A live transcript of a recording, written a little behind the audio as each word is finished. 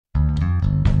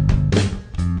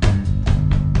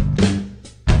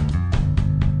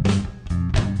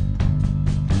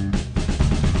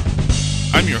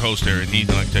I'm your host, Aaron Heath,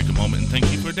 and I'd like to take a moment and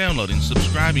thank you for downloading,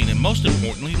 subscribing, and most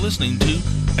importantly, listening to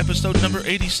episode number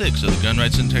 86 of the Gun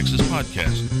Rights in Texas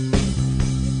podcast.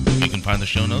 You can find the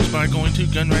show notes by going to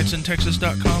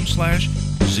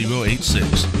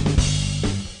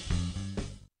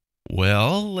gunrightstintexas.com/086.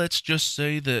 Well, let's just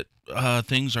say that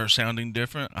things are sounding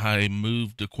different. I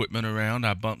moved equipment around,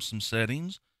 I bumped some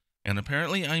settings, and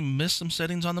apparently I missed some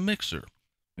settings on the mixer.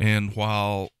 And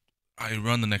while I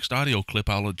run the next audio clip,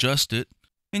 I'll adjust it,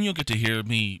 and you'll get to hear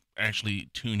me actually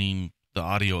tuning the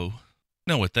audio.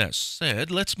 Now, with that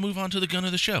said, let's move on to the gun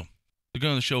of the show. The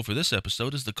gun of the show for this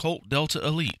episode is the Colt Delta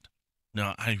Elite.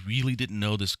 Now, I really didn't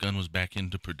know this gun was back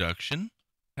into production.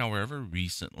 However,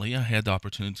 recently I had the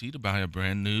opportunity to buy a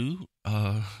brand new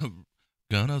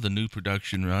gun of the new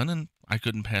production run, and I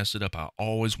couldn't pass it up. I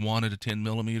always wanted a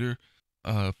 10mm in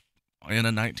a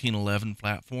 1911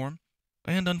 platform,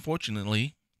 and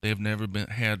unfortunately, they have never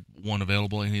had one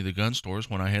available in any of the gun stores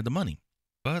when I had the money.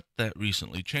 But that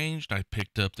recently changed. I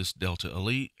picked up this Delta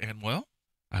Elite, and well,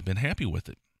 I've been happy with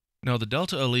it. Now, the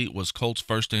Delta Elite was Colt's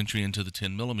first entry into the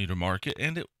 10mm market,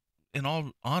 and in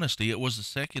all honesty, it was the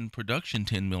second production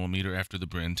 10mm after the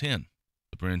Bren 10.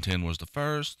 The Bren 10 was the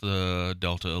first, the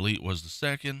Delta Elite was the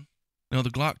second. Now, the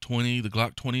Glock 20, the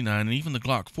Glock 29, and even the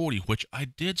Glock 40, which I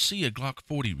did see a Glock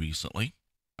 40 recently.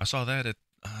 I saw that at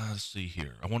let's see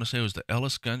here. I want to say it was the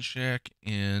Ellis Gun Shack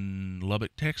in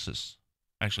Lubbock, Texas.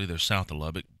 Actually, they're south of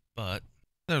Lubbock, but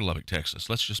they're Lubbock, Texas.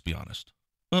 Let's just be honest.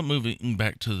 But moving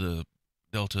back to the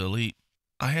Delta Elite,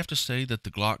 I have to say that the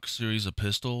Glock series of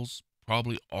pistols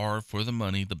probably are, for the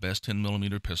money, the best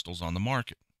 10mm pistols on the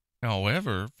market.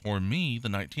 However, for me, the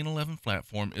 1911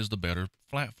 platform is the better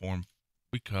platform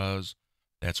because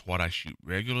that's what I shoot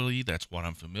regularly. That's what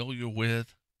I'm familiar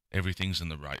with. Everything's in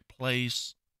the right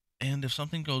place. And if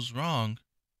something goes wrong,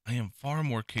 I am far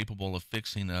more capable of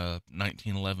fixing a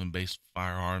 1911-based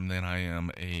firearm than I am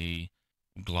a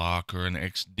Glock or an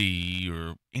XD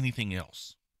or anything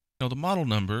else. Now, the model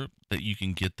number that you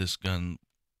can get this gun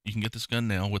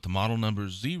now with the model number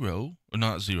 0, or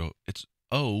not 0, it's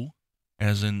O,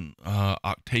 as in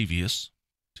Octavius,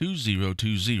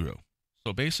 2020.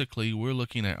 So basically, we're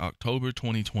looking at October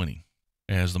 2020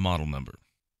 as the model number.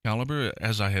 Caliber,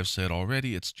 as I have said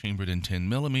already, it's chambered in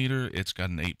 10mm. It's got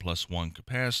an 8+1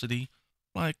 capacity,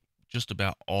 like just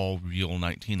about all real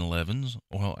 1911s.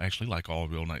 Well, actually, like all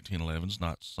real 1911s,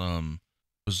 not some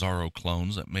bizarro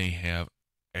clones that may have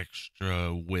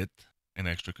extra width and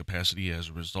extra capacity as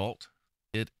a result.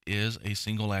 It is a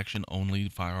single action only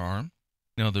firearm.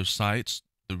 Now, the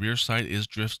rear sight is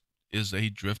a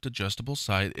drift adjustable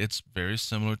sight. It's very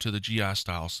similar to the GI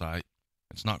style sight.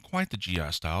 It's not quite the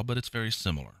GI style, but it's very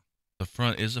similar. The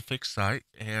front is a fixed sight,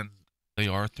 and they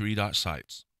are 3-dot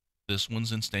sights. This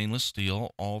one's in stainless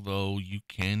steel, although you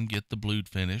can get the blued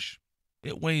finish.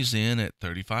 It weighs in at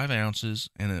 35 ounces,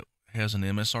 and it has an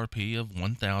MSRP of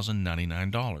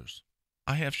 $1,099.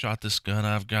 I have shot this gun.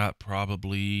 I've got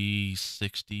probably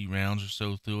 60 rounds or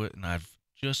so through it, and I've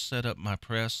just set up my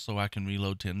press so I can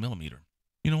reload 10mm.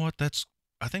 You know what?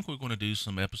 I think we're going to do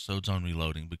some episodes on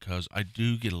reloading because I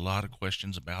do get a lot of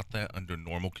questions about that under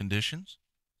normal conditions.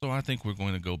 So I think we're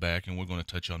going to go back and we're going to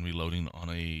touch on reloading on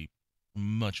a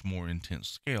much more intense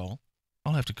scale.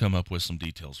 I'll have to come up with some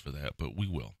details for that, but we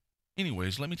will.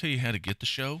 Anyways, let me tell you how to get the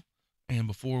show. And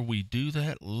before we do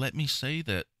that, let me say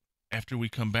that after we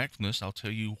come back from this, I'll tell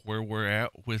you where we're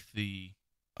at with the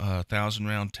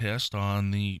 1,000-round test on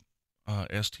the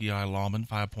STI Lawman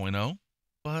 5.0.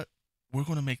 But we're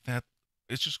going to make that.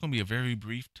 It's just going to be a very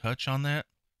brief touch on that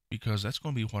because that's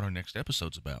going to be what our next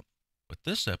episode's about. But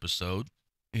this episode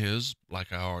is,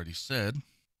 like I already said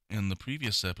in the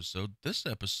previous episode, this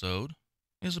episode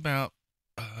is about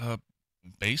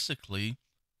basically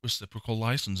reciprocal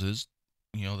licenses,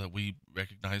 that we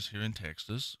recognize here in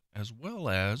Texas, as well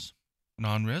as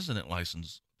non-resident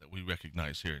license that we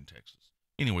recognize here in Texas.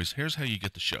 Anyways, here's how you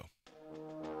get the show.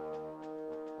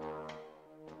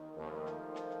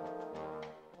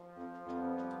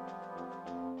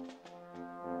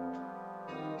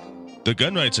 The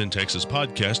Gun Rights in Texas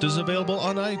podcast is available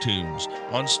on iTunes,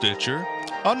 on Stitcher,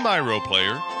 on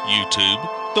MyRolePlayer,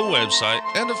 YouTube, the website,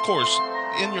 and of course,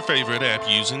 in your favorite app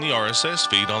using the RSS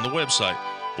feed on the website.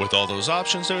 With all those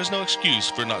options, there is no excuse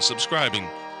for not subscribing.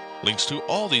 Links to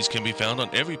all these can be found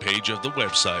on every page of the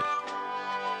website.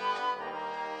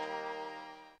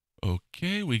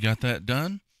 Okay, we got that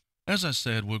done. As I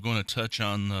said, we're going to touch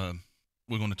on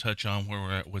where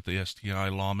we're at with the STI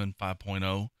Lawman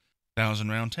 5.0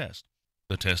 1,000-round test.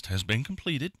 The test has been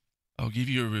completed. I'll give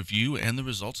you a review and the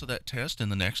results of that test in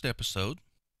the next episode.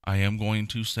 I am going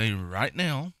to say right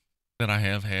now that I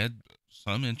have had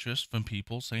some interest from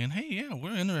people saying, "Hey, yeah,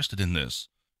 we're interested in this.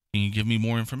 Can you give me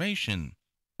more information?"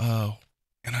 Uh,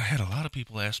 and I had a lot of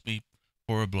people ask me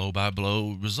for a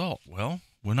blow-by-blow result. Well,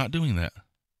 we're not doing that.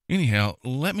 Anyhow,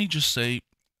 let me just say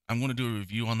I'm going to do a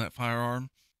review on that firearm,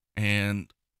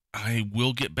 and I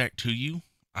will get back to you.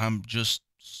 I'm just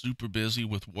super busy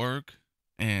with work,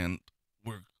 and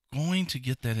we're going to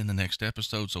get that in the next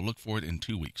episode, so look for it in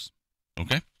 2 weeks.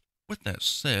 Okay? With that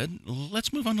said,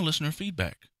 let's move on to listener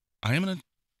feedback. I am going to.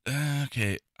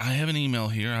 Okay, I have an email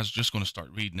here. I was just going to start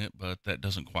reading it, but that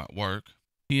doesn't quite work.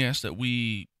 He asked that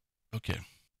we. Okay,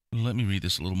 let me read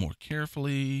this a little more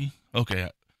carefully. Okay,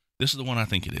 this is the one I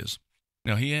think it is.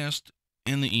 Now, he asked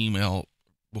in the email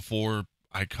before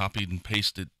I copied and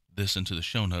pasted this into the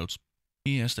show notes,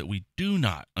 he asked that we do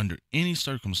not, under any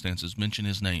circumstances, mention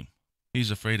his name.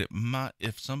 He's afraid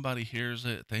if somebody hears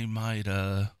it, it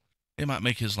might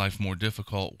make his life more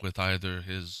difficult with either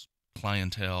his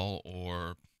clientele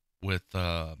or with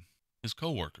his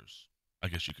coworkers, I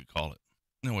guess you could call it.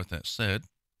 Now, with that said,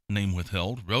 name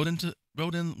withheld, wrote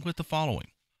in with the following.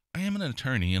 I am an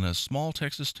attorney in a small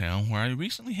Texas town where I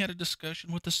recently had a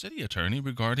discussion with the city attorney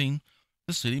regarding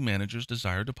the city manager's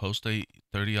desire to post a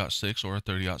 30-06 or a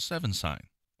 30-07 sign,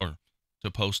 or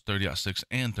to post 30-06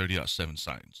 and 30-07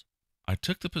 signs. I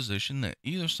took the position that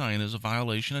either sign is a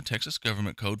violation of Texas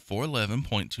Government Code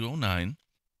 411.209,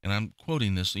 and I'm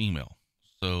quoting this email.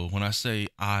 So when I say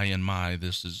I and my,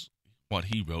 this is what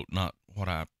he wrote, not what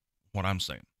I'm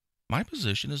saying. My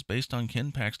position is based on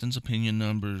Ken Paxton's opinion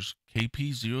numbers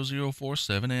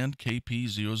KP0047 and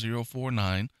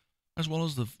KP0049, as well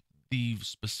as the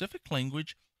specific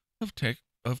language of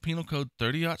Penal Code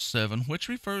 30-07, which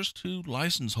refers to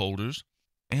license holders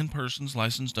and persons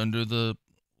licensed under the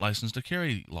License to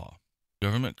Carry law.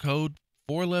 Government Code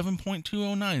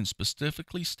 411.209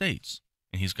 specifically states,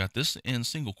 and he's got this in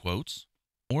single quotes,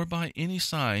 or by any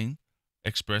sign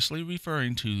expressly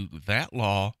referring to that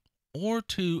law or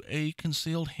to a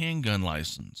concealed handgun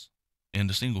license, end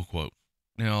of single quote.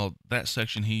 Now, that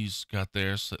section he's got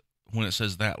there, when it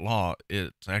says that law,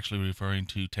 it's actually referring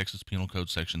to Texas Penal Code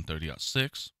Section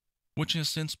 30-06, which has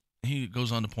since, he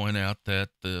goes on to point out that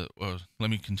let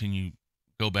me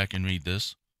go back and read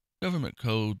this. Government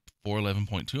Code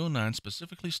 411.209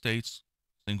 specifically states,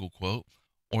 single quote,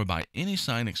 or by any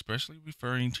sign expressly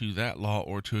referring to that law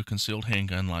or to a concealed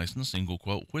handgun license, single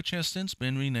quote, which has since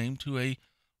been renamed to a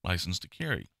license to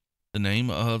carry. The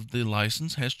name of the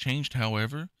license has changed,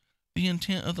 however. The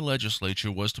intent of the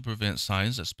legislature was to prevent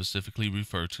signs that specifically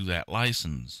refer to that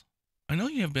license. I know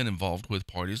you have been involved with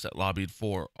parties that lobbied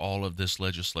for all of this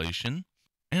legislation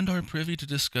and are privy to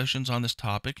discussions on this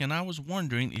topic, and I was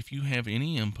wondering if you have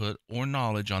any input or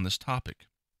knowledge on this topic.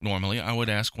 Normally, I would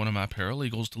ask one of my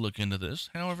paralegals to look into this.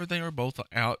 However, they are both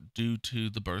out due to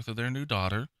the birth of their new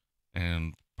daughter,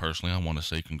 and personally, I want to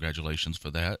say congratulations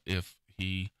for that. If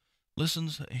he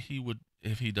listens,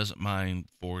 if he doesn't mind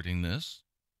forwarding this.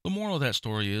 The moral of that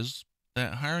story is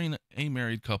that hiring a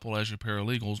married couple as your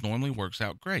paralegals normally works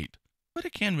out great, but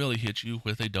it can really hit you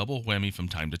with a double whammy from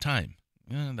time to time.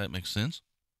 Yeah, that makes sense.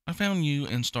 I found you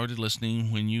and started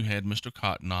listening when you had Mr.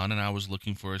 Cotton on, and I was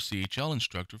looking for a CHL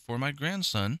instructor for my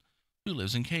grandson who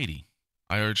lives in Katy.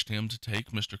 I urged him to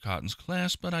take Mr. Cotton's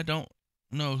class, but I don't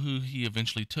know who he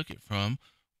eventually took it from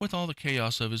with all the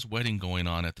chaos of his wedding going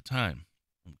on at the time.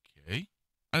 Okay.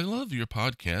 I love your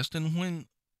podcast, and when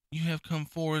you have come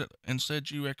forward and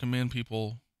said you recommend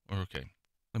people,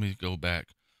 let me go back.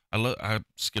 I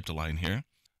skipped a line here.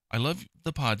 I love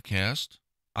the podcast.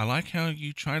 I like how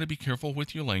you try to be careful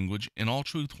with your language. In all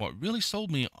truth, what really sold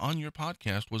me on your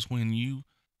podcast was when you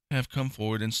have come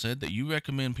forward and said that you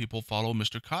recommend people follow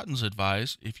Mr. Cotton's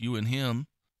advice if you and him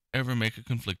ever make a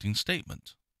conflicting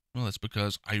statement. Well, that's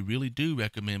because I really do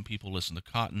recommend people listen to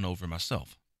Cotton over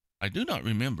myself. I do not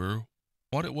remember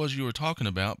what it was you were talking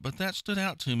about, but that stood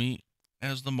out to me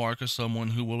as the mark of someone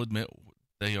who will admit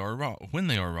they are wrong when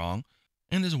they are wrong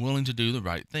and is willing to do the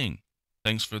right thing.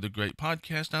 Thanks for the great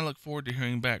podcast. I look forward to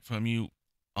hearing back from you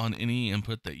on any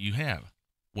input that you have.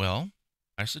 Well,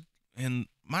 I said, and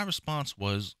my response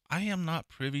was, I am not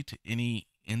privy to any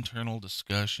internal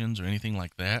discussions or anything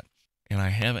like that, and I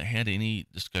haven't had any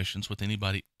discussions with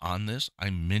anybody on this. I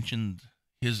mentioned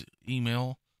his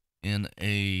email in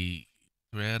a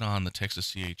thread on the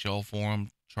Texas CHL forum.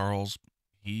 Charles,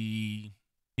 he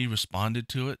responded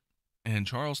to it, and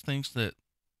Charles thinks that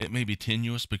it may be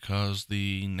tenuous because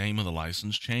the name of the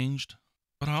license changed,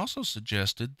 but I also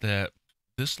suggested that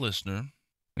this listener,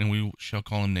 and we shall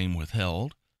call him name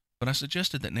withheld, but I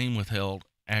suggested that name withheld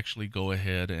actually go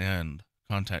ahead and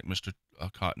contact Mr.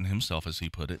 Cotton himself, as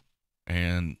he put it,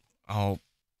 and I'll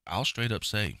straight up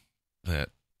say that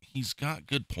he's got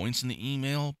good points in the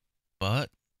email, but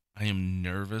I am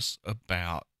nervous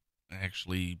about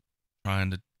actually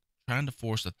trying to trying to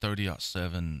force a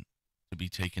 30-07 to be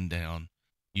taken down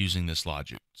using this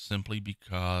logic, simply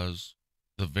because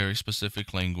the very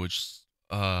specific language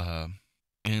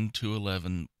in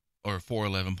 211 or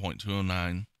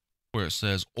 411.209 where it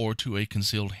says or to a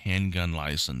concealed handgun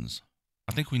license.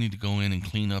 I think we need to go in and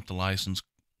clean up the license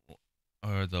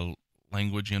or the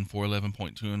language in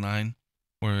 411.209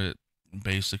 where it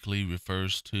basically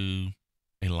refers to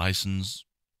a license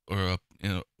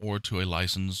or to a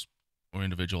license or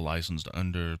individual licensed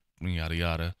under yada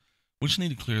yada. We just need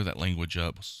to clear that language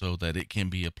up so that it can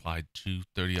be applied to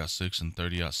 30.6 and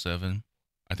 30.7.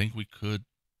 I think we could.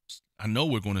 I know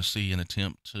we're going to see an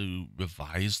attempt to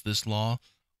revise this law,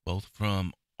 both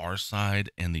from our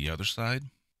side and the other side,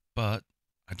 but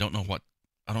I don't know what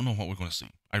we're going to see.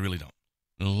 I really don't.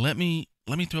 Let me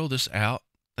throw this out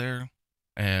there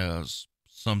as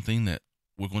something that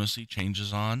we're going to see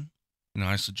changes on.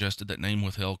 I suggested that name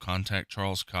withheld contact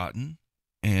Charles Cotton,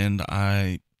 and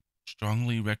I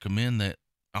strongly recommend that.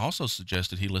 I also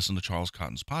suggested he listen to Charles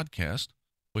Cotton's podcast,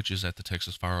 which is at the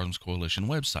Texas Firearms Coalition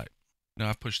website. Now,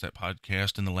 I've pushed that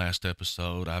podcast in the last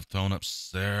episode. I've thrown up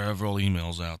several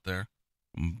emails out there,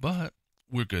 but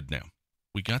we're good now.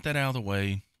 We got that out of the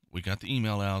way. We got the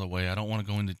email out of the way. I don't want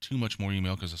to go into too much more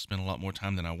email because I spent a lot more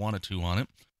time than I wanted to on it.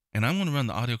 And I'm going to run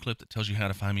the audio clip that tells you how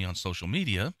to find me on social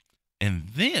media. And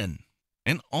then,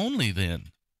 and only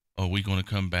then, are we going to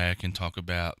come back and talk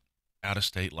about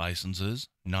out-of-state licenses,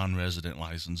 non-resident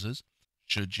licenses,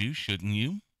 should you, shouldn't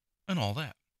you, and all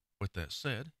that. With that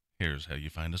said, here's how you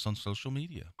find us on social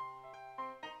media.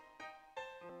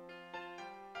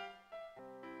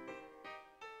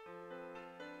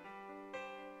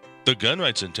 The Gun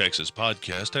Rights in Texas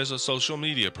podcast has a social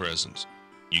media presence.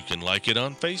 You can like it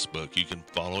on Facebook, you can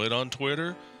follow it on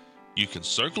Twitter, you can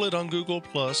circle it on Google+,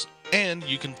 and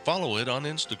you can follow it on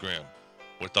Instagram.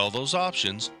 With all those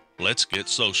options, let's get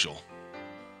social.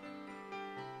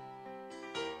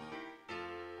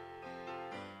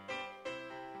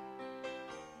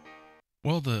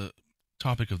 Well, the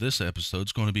topic of this episode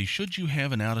is going to be, should you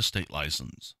have an out-of-state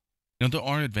license? Now, there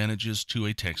are advantages to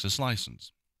a Texas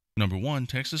license. Number one,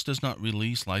 Texas does not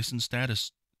release license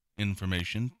status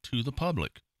information to the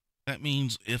public. That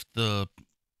means if the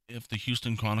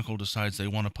Houston Chronicle decides they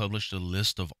want to publish a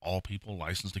list of all people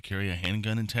licensed to carry a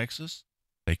handgun in Texas,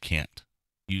 they can't.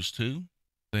 Used to,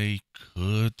 they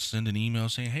could send an email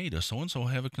saying, hey, does so-and-so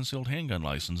have a concealed handgun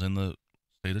license? And the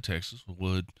state of Texas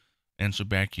would answer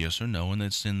back yes or no, and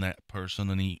they'd send that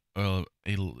person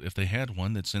if they had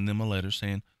one, they'd send them a letter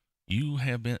saying,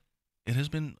 it has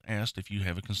been asked if you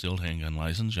have a concealed handgun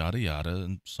license, yada yada,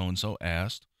 and so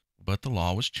asked, but the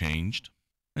law was changed,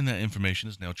 and that information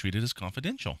is now treated as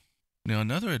confidential. Now,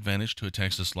 another advantage to a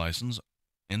Texas license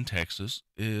in Texas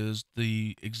is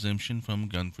the exemption from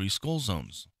gun-free school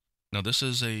zones. Now, this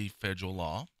is a federal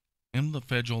law, and the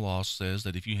federal law says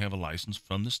that if you have a license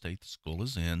from the state the school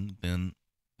is in, then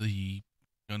the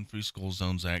Gun-Free School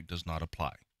Zones Act does not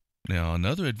apply. Now,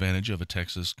 another advantage of a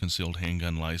Texas concealed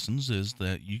handgun license is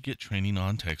that you get training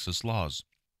on Texas laws.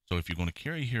 So if you're going to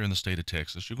carry here in the state of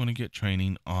Texas, you're going to get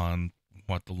training on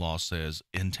what the law says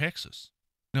in Texas.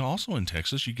 Now, also in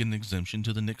Texas, you get an exemption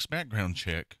to the NICS background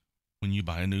check when you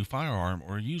buy a new firearm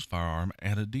or a used firearm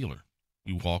at a dealer.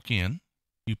 You walk in,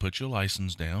 you put your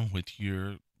license down with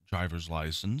your driver's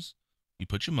license, you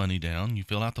put your money down, you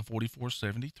fill out the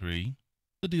 4473.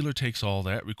 The dealer takes all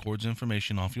that, records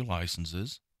information off your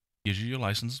licenses, gives you your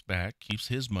license back, keeps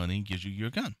his money, gives you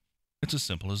your gun. It's as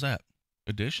simple as that.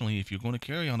 Additionally, if you're going to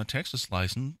carry on a Texas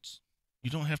license, you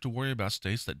don't have to worry about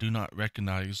states that do not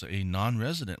recognize a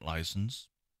non-resident license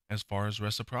as far as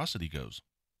reciprocity goes.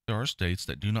 There are states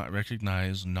that do not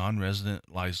recognize non-resident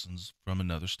license from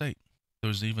another state.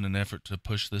 There's even an effort to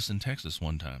push this in Texas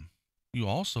one time. You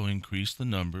also increase the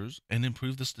numbers and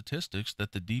improve the statistics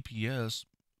that the DPS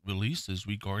releases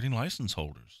regarding license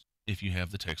holders if you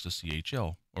have the Texas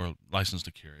CHL or license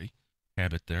to carry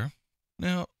habit there.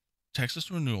 Now, Texas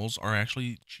renewals are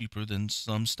actually cheaper than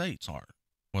some states are.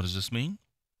 What does this mean?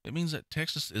 It means that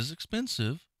Texas is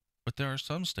expensive, but there are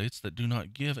some states that do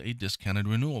not give a discounted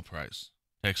renewal price.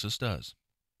 Texas does.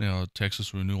 Now,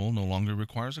 Texas renewal no longer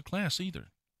requires a class either.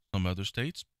 Some other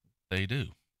states, they do.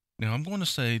 Now, I'm going to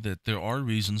say that there are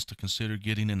reasons to consider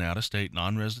getting an out-of-state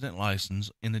non-resident license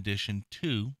in addition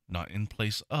to, not in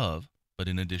place of, but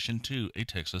in addition to a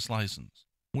Texas license.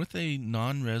 With a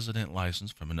non-resident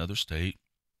license from another state,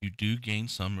 you do gain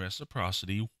some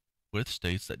reciprocity with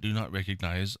states that do not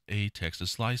recognize a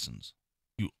Texas license.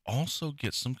 You also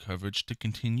get some coverage to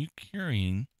continue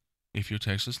carrying if your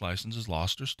Texas license is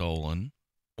lost or stolen,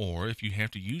 or if you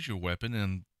have to use your weapon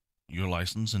and your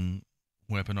license and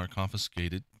weapon are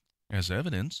confiscated as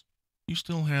evidence, you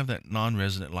still have that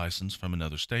non-resident license from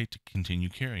another state to continue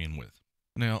carrying with.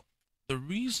 Now, the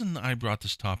reason I brought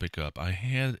this topic up, I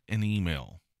had an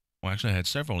email. Well, actually, I had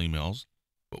several emails,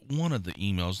 but one of the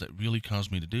emails that really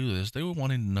caused me to do this, they were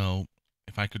wanting to know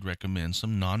if I could recommend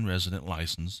some non-resident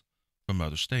license from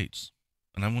other states.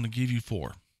 And I'm going to give you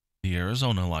four: the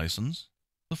Arizona license,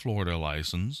 the Florida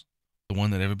license, the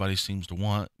one that everybody seems to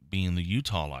want being the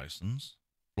Utah license.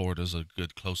 Florida's a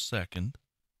good close second,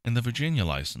 and the Virginia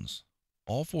license.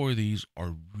 All four of these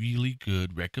are really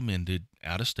good recommended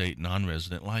out-of-state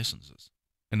non-resident licenses.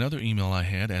 Another email I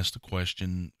had asked the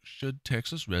question, should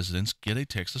Texas residents get a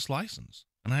Texas license?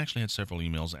 And I actually had several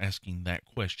emails asking that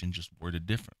question, just worded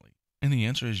differently. And the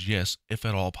answer is yes, if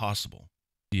at all possible.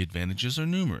 The advantages are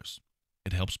numerous.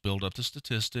 It helps build up the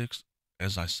statistics.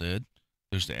 As I said,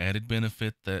 there's the added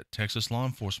benefit that Texas law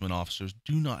enforcement officers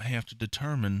do not have to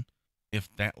determine if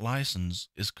that license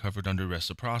is covered under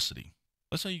reciprocity.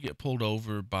 Let's say you get pulled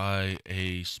over by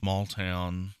a small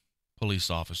town police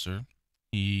officer.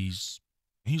 He's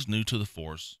new to the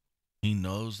force. He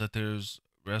knows that there's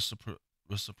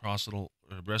reciprocity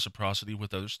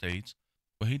with other states,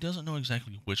 but he doesn't know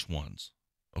exactly which ones.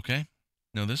 Okay?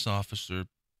 Now this officer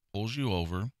pulls you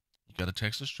over. You got a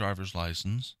Texas driver's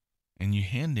license, and you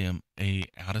hand him a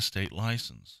out-of-state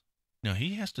license. Now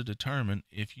he has to determine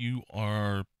if you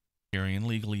are carrying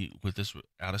legally with this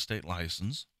out-of-state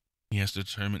license. He has to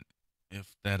determine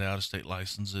if that out-of-state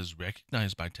license is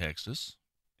recognized by Texas.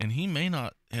 And he may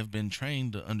not have been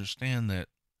trained to understand that,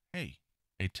 hey,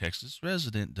 a Texas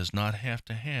resident does not have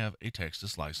to have a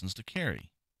Texas license to carry.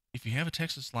 If you have a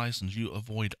Texas license, you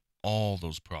avoid all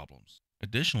those problems.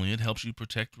 Additionally, it helps you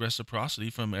protect reciprocity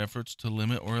from efforts to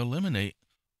limit or eliminate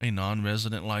a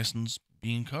non-resident license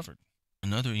being covered.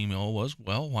 Another email was,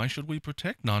 well, why should we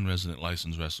protect non-resident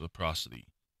license reciprocity?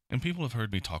 And people have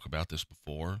heard me talk about this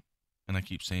before, and I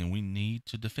keep saying we need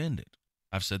to defend it.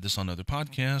 I've said this on other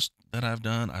podcasts that I've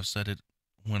done. I've said it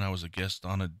when I was a guest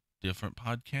on a different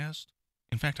podcast.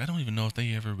 In fact, I don't even know if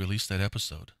they ever released that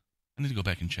episode. I need to go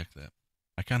back and check that.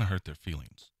 I kind of hurt their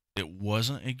feelings. It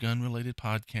wasn't a gun-related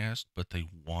podcast, but they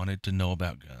wanted to know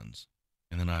about guns.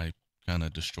 And then I kind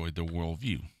of destroyed their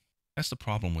worldview. That's the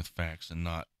problem with facts and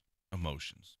not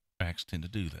emotions. Facts tend to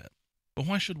do that. But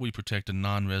why should we protect a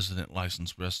non-resident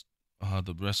license,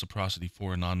 the reciprocity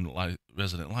for a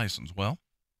non-resident license? Well,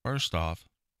 first off,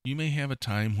 you may have a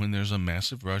time when there's a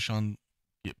massive rush on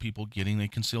people getting a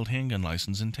concealed handgun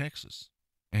license in Texas.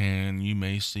 And you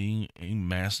may see a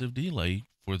massive delay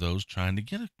for those trying to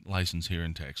get a license here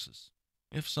in Texas.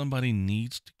 If somebody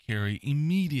needs to carry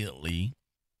immediately,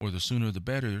 or the sooner the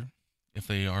better, if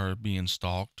they are being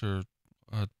stalked or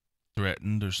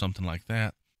threatened or something like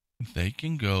that, they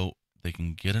can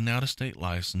get an out-of-state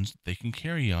license, they can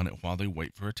carry on it while they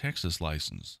wait for a Texas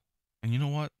license. And you know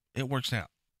what? It works out.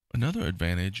 Another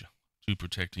advantage to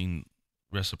protecting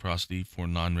reciprocity for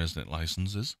non-resident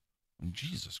licenses,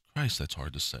 Jesus Christ, that's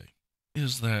hard to say,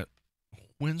 is that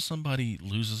when somebody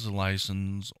loses a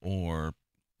license or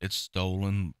it's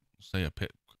stolen, say a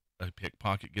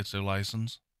pickpocket gets their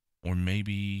license, or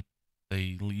maybe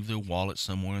they leave their wallet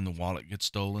somewhere and the wallet gets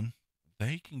stolen,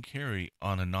 they can carry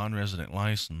on a non-resident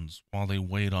license while they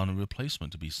wait on a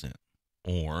replacement to be sent.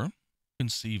 Or,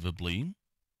 conceivably,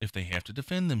 if they have to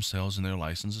defend themselves and their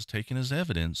license is taken as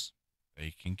evidence,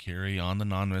 they can carry on the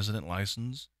non-resident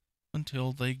license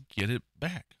until they get it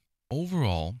back.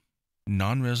 Overall,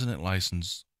 non-resident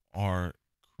licenses are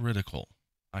critical.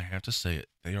 I have to say it.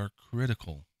 They are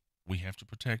critical. We have to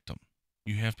protect them.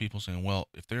 You have people saying, well,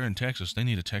 if they're in Texas, they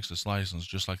need a Texas license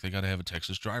just like they got to have a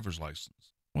Texas driver's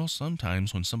license. Well,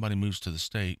 sometimes when somebody moves to the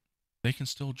state, they can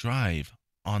still drive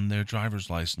on their driver's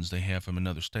license they have from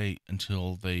another state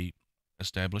until they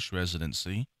establish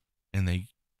residency and they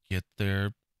get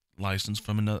their license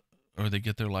from another, or they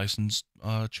get their license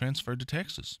transferred to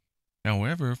Texas.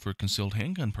 However, for concealed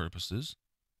handgun purposes,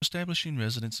 establishing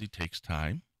residency takes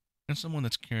time, and someone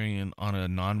that's carrying on a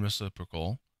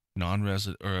reciprocal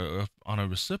non-resident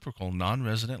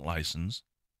license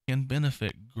can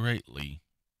benefit greatly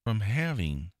from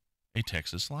having a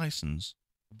Texas license,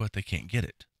 but they can't get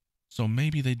it. So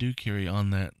maybe they do carry on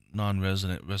that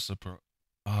non-resident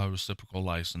reciprocal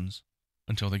license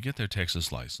until they get their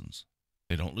Texas license.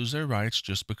 They don't lose their rights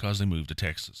just because they moved to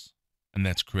Texas, and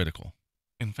that's critical.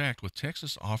 In fact, with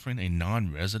Texas offering a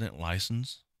non-resident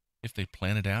license, if they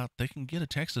plan it out, they can get a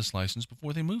Texas license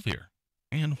before they move here.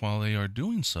 And while they are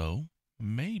doing so,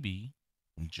 maybe,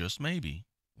 just maybe,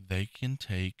 they can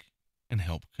take and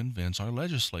help convince our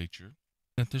legislature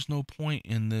that there's no point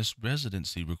in this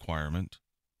residency requirement.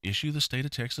 Issue the state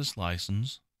of Texas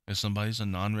license. If somebody's a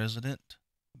non-resident,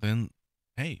 then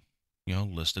hey,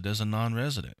 listed as a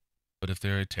non-resident. But if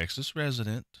they're a Texas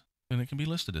resident, then it can be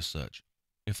listed as such.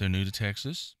 If they're new to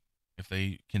Texas, if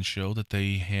they can show that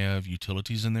they have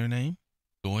utilities in their name,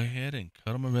 go ahead and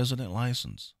cut them a resident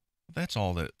license. That's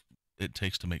all that it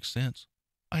takes to make sense.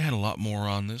 I had a lot more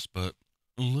on this, but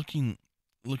looking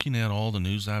at all the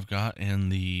news I've got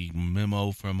and the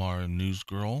memo from our news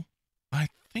girl, I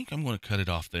think I'm going to cut it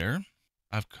off there.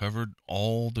 I've covered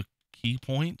all the key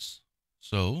points.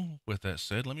 So, with that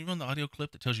said, let me run the audio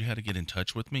clip that tells you how to get in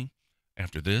touch with me.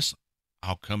 After this,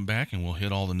 I'll come back and we'll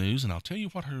hit all the news and I'll tell you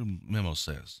what her memo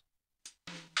says.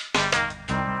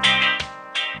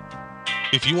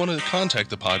 If you want to contact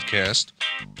the podcast,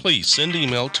 please send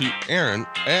email to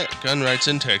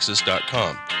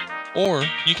Aaron@gunrightsintexas.com, or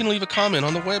you can leave a comment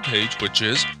on the webpage, which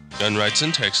is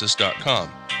gunrightsintexas.com.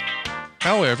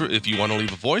 However, if you want to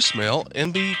leave a voicemail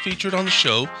and be featured on the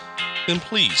show, then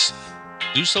please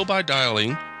do so by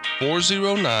dialing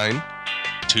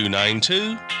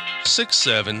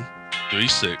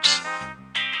 409-292-6736.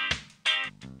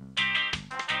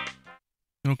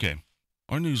 Okay.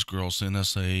 Our news girl sent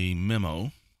us a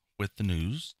memo with the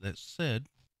news that said,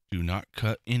 do not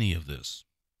cut any of this.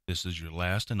 This is your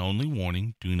last and only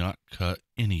warning. Do not cut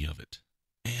any of it.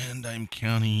 And I'm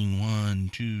counting 1,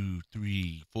 2,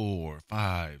 3, 4,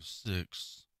 5,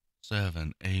 6,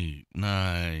 7, 8,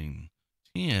 9,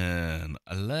 10,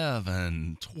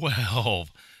 11,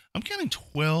 12. I'm counting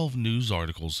 12 news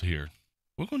articles here.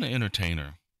 We're going to entertain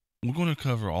her. We're going to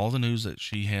cover all the news that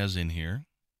she has in here.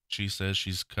 She says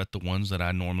she's cut the ones that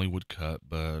I normally would cut,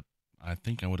 but I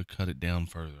think I would have cut it down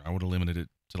further. I would have limited it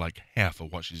to like half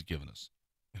of what she's given us.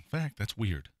 In fact, that's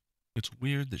weird. It's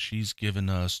weird that she's given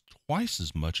us twice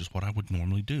as much as what I would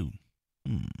normally do.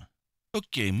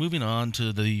 Okay, moving on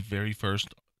to the very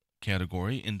first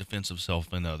category, in defense of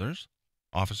self and others.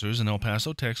 Officers in El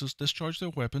Paso, Texas discharged their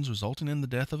weapons, resulting in the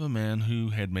death of a man who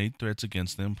had made threats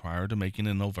against them prior to making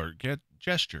an overt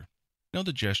gesture. Now,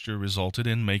 the gesture resulted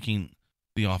in making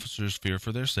the officers fear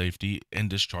for their safety and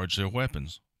discharge their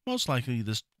weapons. Most likely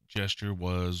this gesture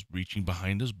was reaching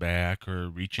behind his back or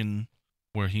reaching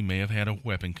where he may have had a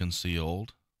weapon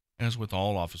concealed. As with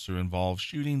all officer-involved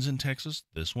shootings in Texas,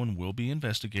 this one will be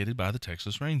investigated by the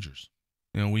Texas Rangers.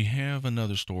 Now, we have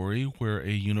another story where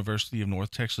a University of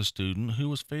North Texas student who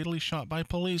was fatally shot by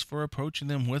police for approaching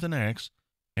them with an axe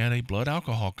had a blood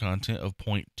alcohol content of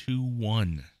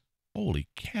 0.21. Holy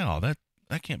cow, that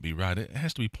can't be right. It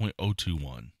has to be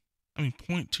 0.021. I mean,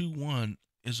 0.21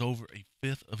 is over a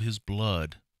fifth of his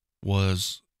blood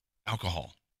was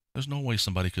alcohol. There's no way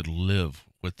somebody could live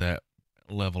with that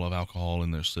level of alcohol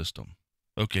in their system.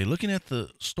 Okay, looking at the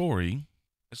story,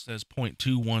 it says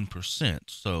 0.21%.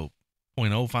 So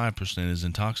 0.05% is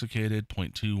intoxicated.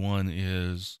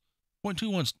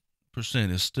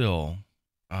 0.21% is still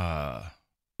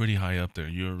pretty high up there.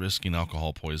 You're risking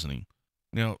alcohol poisoning.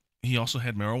 Now, he also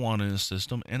had marijuana in his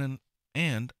system, and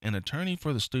an attorney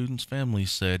for the student's family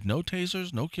said no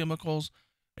tasers, no chemicals,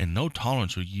 and no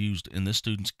tolerance were used in this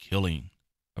student's killing.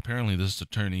 Apparently, this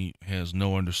attorney has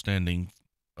no understanding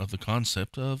of the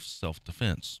concept of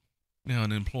self-defense. Now,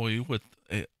 an employee with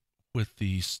a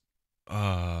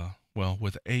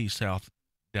South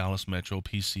Dallas Metro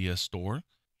PCS store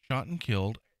shot and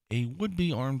killed a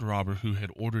would-be armed robber who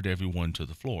had ordered everyone to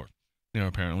the floor. Now,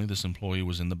 apparently, this employee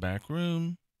was in the back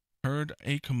room, heard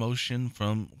a commotion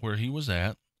from where he was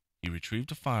at. He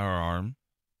retrieved a firearm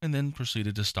and then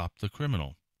proceeded to stop the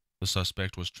criminal. The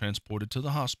suspect was transported to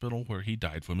the hospital where he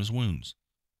died from his wounds.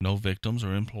 No victims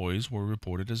or employees were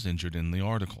reported as injured in the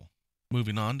article.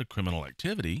 Moving on to criminal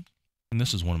activity, and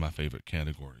this is one of my favorite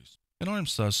categories. An armed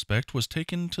suspect was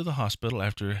taken to the hospital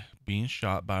after being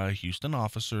shot by a Houston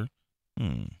officer.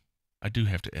 I do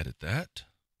have to edit that.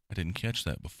 I didn't catch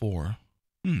that before.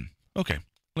 Okay,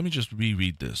 let me just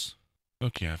reread this.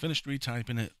 Okay, I finished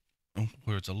retyping it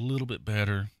where it's a little bit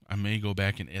better. I may go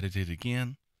back and edit it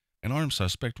again. An armed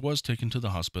suspect was taken to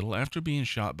the hospital after being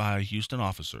shot by a Houston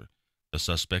officer. The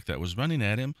suspect that was running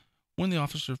at him when the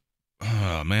officer...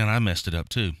 Oh, man, I messed it up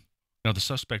too. Now, the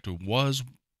suspect was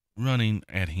running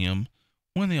at him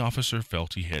when the officer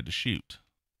felt he had to shoot.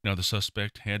 Now, the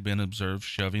suspect had been observed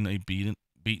shoving a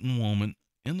beaten woman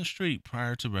in the street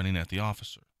prior to running at the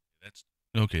officer. That's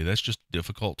just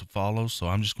difficult to follow, so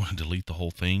I'm just going to delete the whole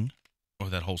thing, or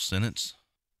that whole sentence.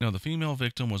 Now, the female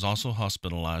victim was also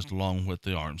hospitalized along with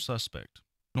the armed suspect.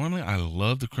 Normally, I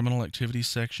love the criminal activity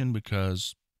section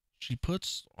because she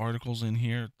puts articles in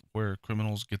here where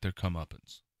criminals get their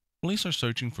comeuppance. Police are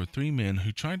searching for 3 men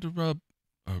who tried to rob...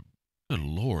 good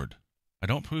Lord. I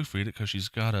don't proofread it because she's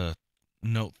got a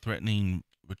note threatening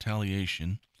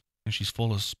retaliation, and she's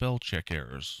full of spell check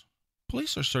errors.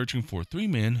 Police are searching for 3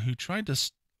 men who tried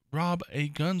to rob a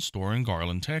gun store in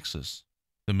Garland, Texas.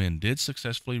 The men did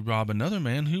successfully rob another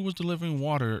man who was delivering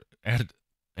water at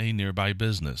a nearby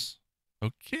business.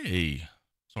 Okay,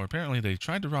 so apparently they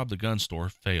tried to rob the gun store,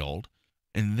 failed,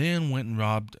 and then went and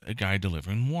robbed a guy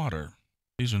delivering water.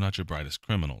 These are not your brightest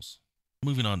criminals.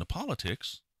 Moving on to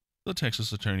politics, the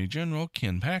Texas Attorney General,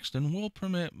 Ken Paxton, will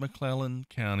permit McClellan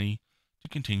County to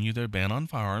continue their ban on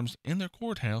firearms in their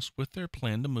courthouse with their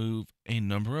plan to move a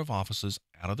number of offices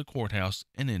out of the courthouse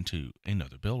and into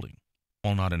another building.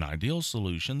 While not an ideal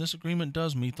solution, this agreement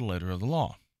does meet the letter of the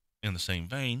law. In the same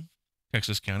vein,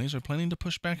 Texas counties are planning to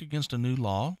push back against a new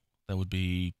law, that would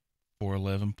be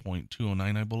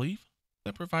 411.209, I believe,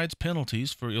 that provides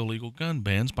penalties for illegal gun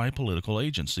bans by political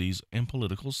agencies and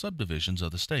political subdivisions of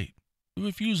the state. The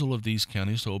refusal of these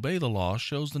counties to obey the law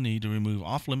shows the need to remove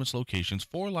off-limits locations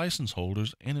for license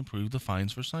holders and improve the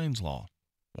fines for signs law.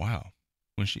 Wow.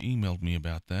 When she emailed me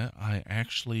about that, I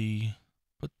actually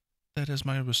put that as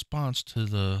my response to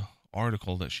the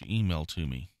article that she emailed to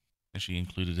me, and she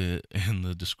included it in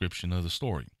the description of the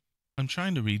story. I'm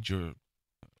trying to read your,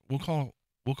 we'll call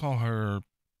her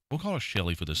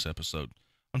Shelley for this episode.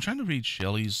 I'm trying to read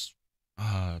Shelley's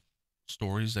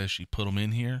stories as she put them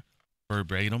in here,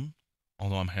 verbatim.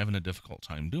 Although I'm having a difficult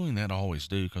time doing that, I always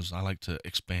do, because I like to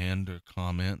expand or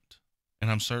comment,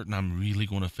 and I'm certain I'm really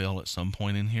going to fail at some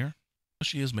point in here. But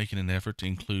she is making an effort to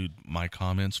include my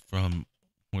comments from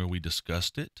where we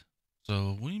discussed it,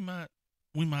 so we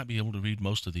might be able to read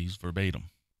most of these verbatim,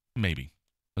 maybe,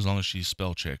 as long as she has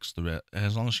spell checked the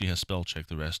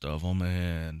rest of them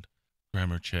and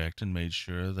grammar checked and made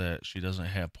sure that she doesn't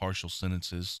have partial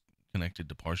sentences connected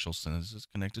to partial sentences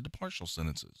connected to partial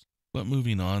sentences. But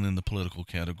moving on in the political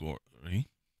category,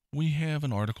 we have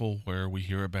an article where we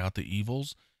hear about the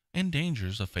evils and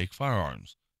dangers of fake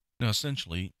firearms. Now,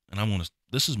 essentially, and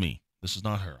this is me, this is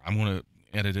not her. I'm going to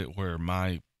edit it where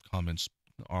my comments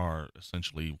are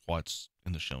essentially what's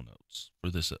in the show notes for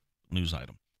this news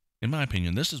item. In my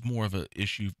opinion, this is more of an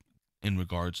issue in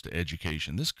regards to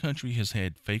education. This country has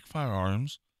had fake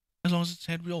firearms as long as it's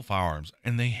had real firearms,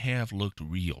 and they have looked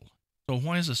real. So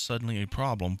why is this suddenly a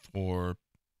problem for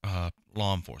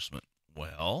law enforcement?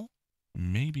 Well,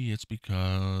 maybe it's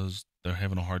because they're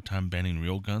having a hard time banning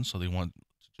real guns, so they want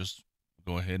to just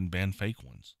go ahead and ban fake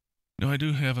ones. Now, I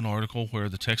do have an article where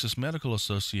the Texas Medical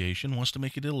Association wants to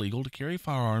make it illegal to carry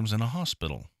firearms in a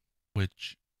hospital,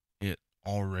 which it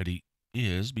already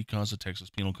is because of Texas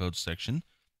Penal Code Section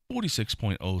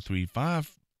 46.035,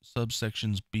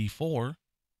 subsections B4,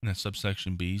 and that's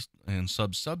subsection B and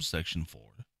subsection 4,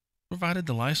 provided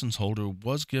the license holder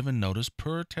was given notice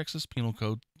per Texas Penal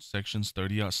Code Sections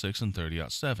 30.6 and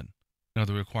 30.7. Now,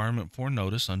 the requirement for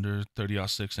notice under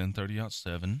 30.6 and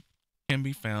 30.7 can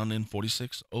be found in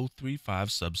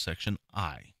 46.035 subsection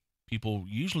I. People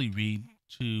usually read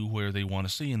to where they want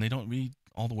to see, and they don't read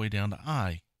all the way down to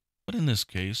I. But in this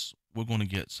case, we're going to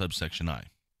get subsection I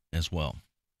as well.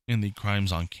 In the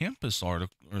Crimes on Campus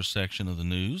article or section of the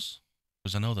news,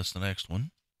 because I know that's the next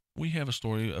one, we have a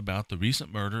story about the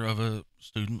recent murder of a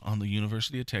student on the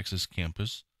University of Texas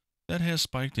campus that has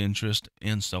spiked interest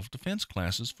in self-defense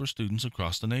classes for students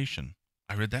across the nation.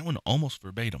 I read that one almost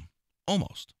verbatim.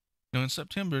 Almost. Now, in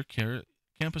September,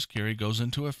 campus carry goes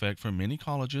into effect for many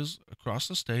colleges across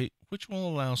the state, which will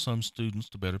allow some students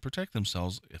to better protect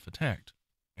themselves if attacked.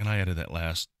 And I added that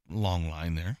last long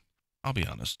line there. I'll be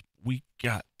honest, we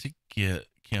got to get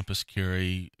campus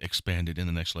carry expanded in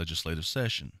the next legislative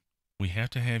session. We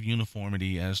have to have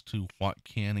uniformity as to what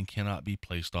can and cannot be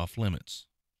placed off limits.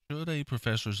 Should a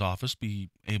professor's office be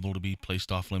able to be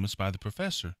placed off limits by the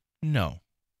professor? No.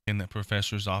 Can that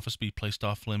professor's office be placed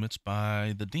off limits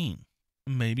by the dean?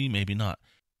 Maybe, maybe not.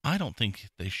 I don't think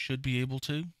they should be able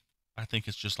to. I think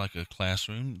it's just like a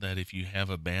classroom, that if you have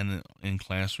a ban in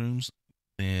classrooms,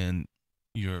 then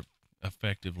you're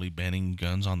effectively banning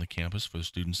guns on the campus for the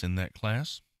students in that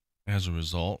class. As a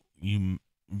result, you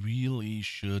really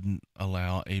shouldn't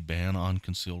allow a ban on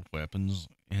concealed weapons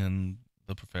in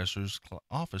the professor's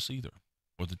office either,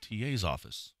 or the TA's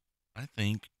office. I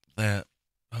think that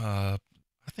the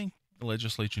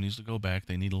legislature needs to go back.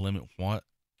 They need to limit what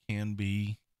can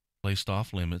be placed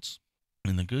off limits.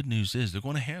 And the good news is they're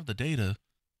going to have the data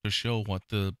to show what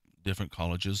the different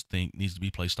colleges think needs to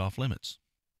be placed off limits.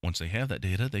 Once they have that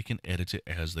data, they can edit it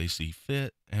as they see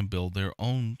fit and build their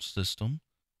own system,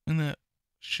 and that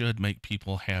should make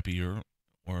people happier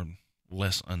or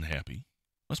less unhappy.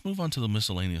 Let's move on to the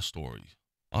miscellaneous stories.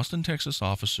 Austin, Texas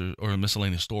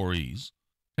miscellaneous stories.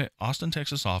 Austin,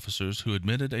 Texas officers who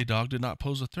admitted a dog did not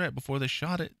pose a threat before they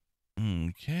shot it.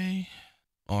 Okay.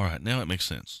 All right, now it makes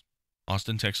sense.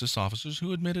 Austin, Texas officers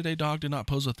who admitted a dog did not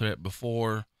pose a threat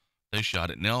before they shot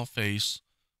it now face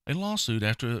a lawsuit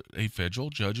after a federal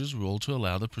judge's ruled to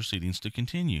allow the proceedings to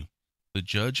continue. The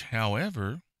judge,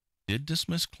 however, did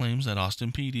dismiss claims that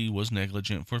Austin PD was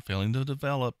negligent for failing to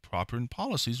develop proper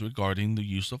policies regarding the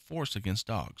use of force against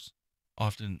dogs.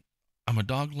 I'm a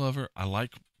dog lover. I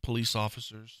like police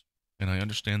officers, and I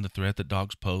understand the threat that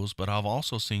dogs pose, but I've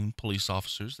also seen police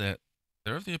officers that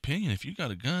they're of the opinion if you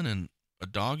got a gun and a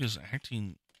dog is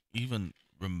acting even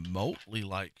remotely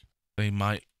like they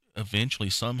might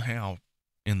eventually somehow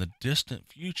in the distant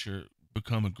future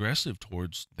become aggressive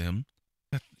towards them,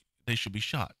 that they should be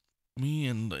shot. Me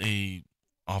and a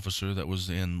officer that was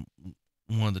in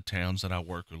one of the towns that I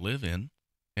work or live in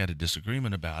had a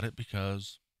disagreement about it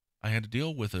because I had to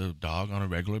deal with a dog on a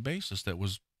regular basis that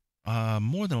was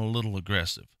more than a little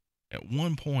aggressive. At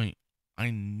one point,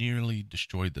 I nearly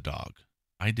destroyed the dog.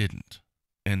 I didn't.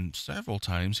 And several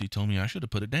times he told me I should have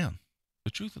put it down.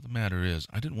 The truth of the matter is,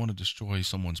 I didn't want to destroy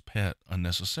someone's pet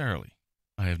unnecessarily.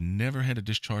 I have never had to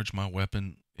discharge my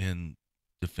weapon in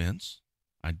defense.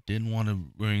 I didn't want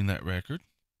to ruin that record,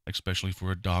 especially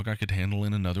for a dog I could handle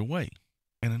in another way.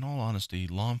 And in all honesty,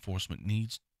 law enforcement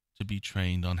needs to be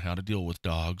trained on how to deal with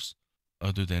dogs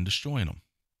other than destroying them.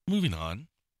 Moving on,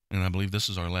 and I believe this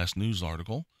is our last news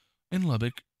article, in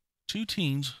Lubbock, 2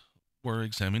 teens were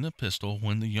examining a pistol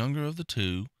when the younger of the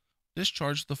 2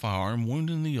 discharged the firearm,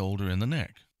 wounding the older in the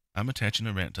neck. I'm attaching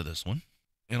a rant to this one.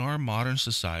 In our modern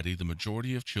society, the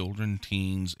majority of children,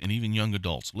 teens, and even young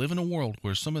adults live in a world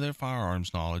where some of their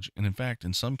firearms knowledge, and in fact,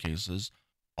 in some cases,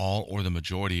 all or the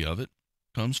majority of it,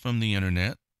 comes from the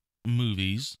internet,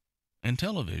 movies, and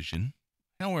television.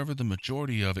 However, the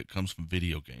majority of it comes from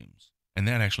video games, and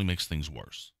that actually makes things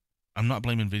worse. I'm not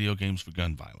blaming video games for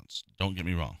gun violence. Don't get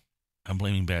me wrong. I'm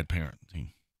blaming bad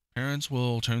parenting. Parents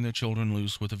will turn their children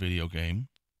loose with a video game,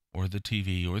 or the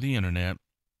TV, or the internet,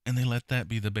 and they let that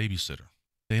be the babysitter.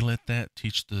 They let that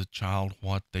teach the child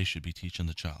what they should be teaching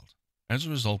the child. As a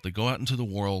result, they go out into the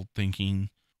world thinking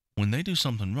when they do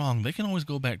something wrong, they can always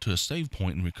go back to a save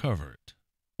point and recover it.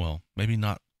 Well, maybe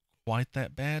not quite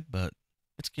that bad, but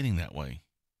it's getting that way.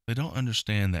 They don't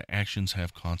understand that actions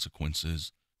have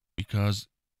consequences because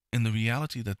in the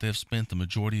reality that they've spent the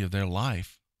majority of their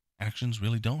life, actions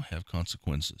really don't have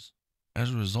consequences.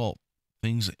 As a result,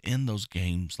 things in those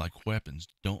games like weapons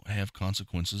don't have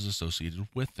consequences associated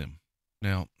with them.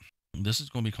 Now, this is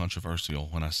going to be controversial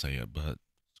when I say it, but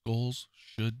schools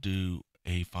should do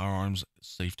a firearms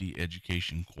safety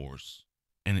education course,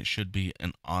 and it should be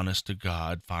an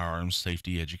honest-to-God firearms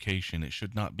safety education. It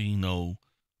should not be no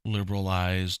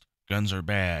liberalized, guns are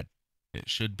bad. It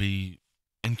should be,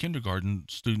 in kindergarten,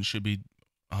 students should be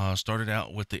started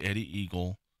out with the Eddie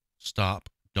Eagle, stop,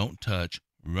 don't touch,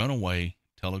 run away,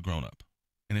 tell a grown-up.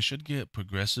 And it should get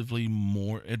progressively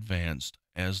more advanced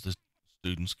as the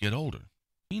students get older.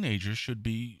 Teenagers should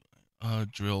be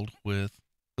drilled with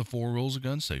the 4 rules of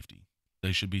gun safety.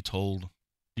 They should be told,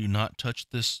 do not touch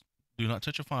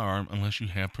a firearm unless you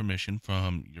have permission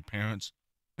from your parents.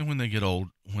 And when they get old,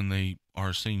 when they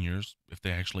are seniors, if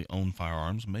they actually own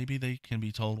firearms, maybe they can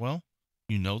be told, well,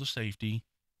 you know the safety,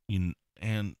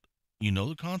 and you know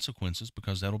the consequences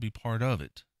because that'll be part of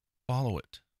it. Follow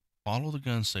it. Follow the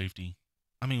gun safety.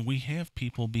 I mean, we have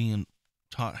people being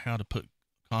taught how to put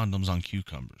condoms on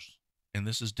cucumbers. And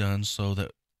this is done so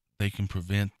that they can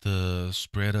prevent the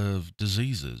spread of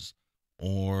diseases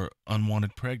or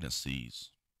unwanted pregnancies.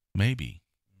 Maybe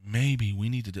we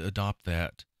need to adopt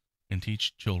that and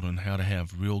teach children how to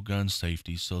have real gun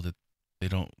safety so that they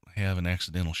don't have an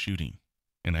accidental shooting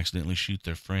and accidentally shoot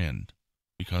their friend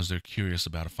because they're curious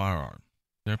about a firearm.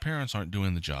 Their parents aren't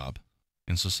doing the job,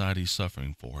 and society's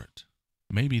suffering for it.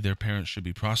 Maybe their parents should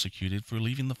be prosecuted for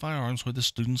leaving the firearms where the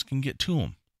students can get to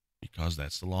them, because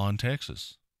that's the law in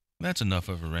Texas. That's enough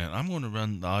of a rant. I'm going to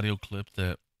run the audio clip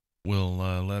that will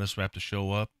let us wrap the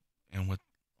show up. And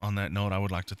on that note, I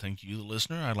would like to thank you, the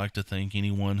listener. I'd like to thank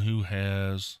anyone who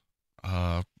has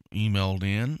emailed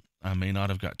in. I may not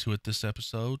have got to it this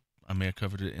episode. I may have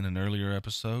covered it in an earlier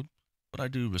episode. But I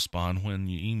do respond when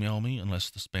you email me, unless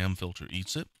the spam filter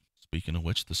eats it. Speaking of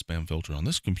which, the spam filter on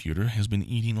this computer has been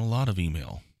eating a lot of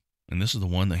email. And this is the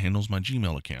one that handles my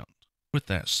Gmail account. With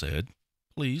that said,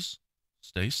 please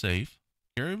stay safe,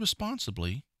 carry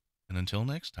responsibly, and until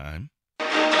next time.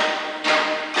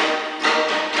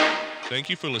 Thank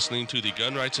you for listening to the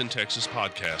Gun Rights in Texas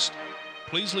podcast.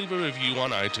 Please leave a review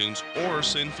on iTunes or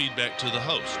send feedback to the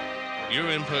host. Your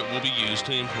input will be used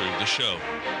to improve the show.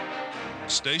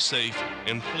 Stay safe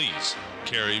and please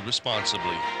Carry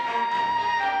responsibly.